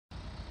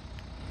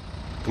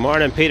Good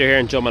morning, Peter here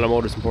in Mallon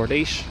Motors in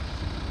Portlaoise.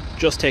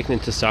 Just taken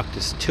into stock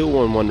this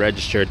 211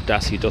 registered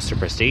Dacia Duster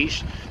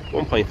Prestige,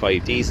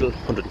 1.5 diesel,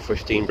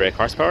 115 brake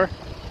horsepower,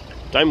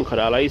 diamond cut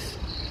alloys,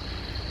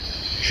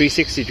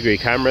 360-degree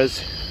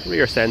cameras,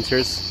 rear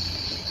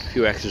sensors, a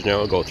few extras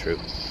now I'll go through.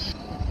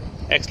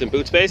 Excellent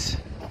boot space,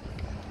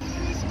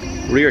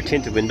 rear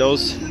tinted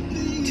windows, 2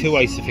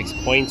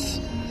 Isofix points,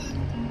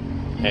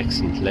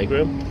 excellent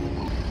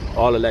legroom,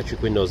 all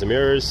electric windows and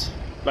mirrors,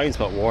 blind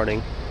spot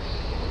warning,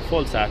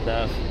 full sat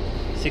nav,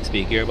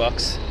 6-speed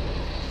gearbox,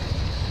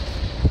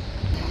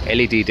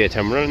 LED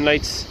daytime running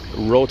lights,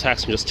 road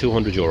tax from just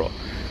 €200. If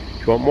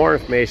you want more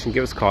information,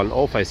 give us a call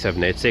on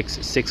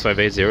 05786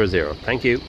 65800. Thank you.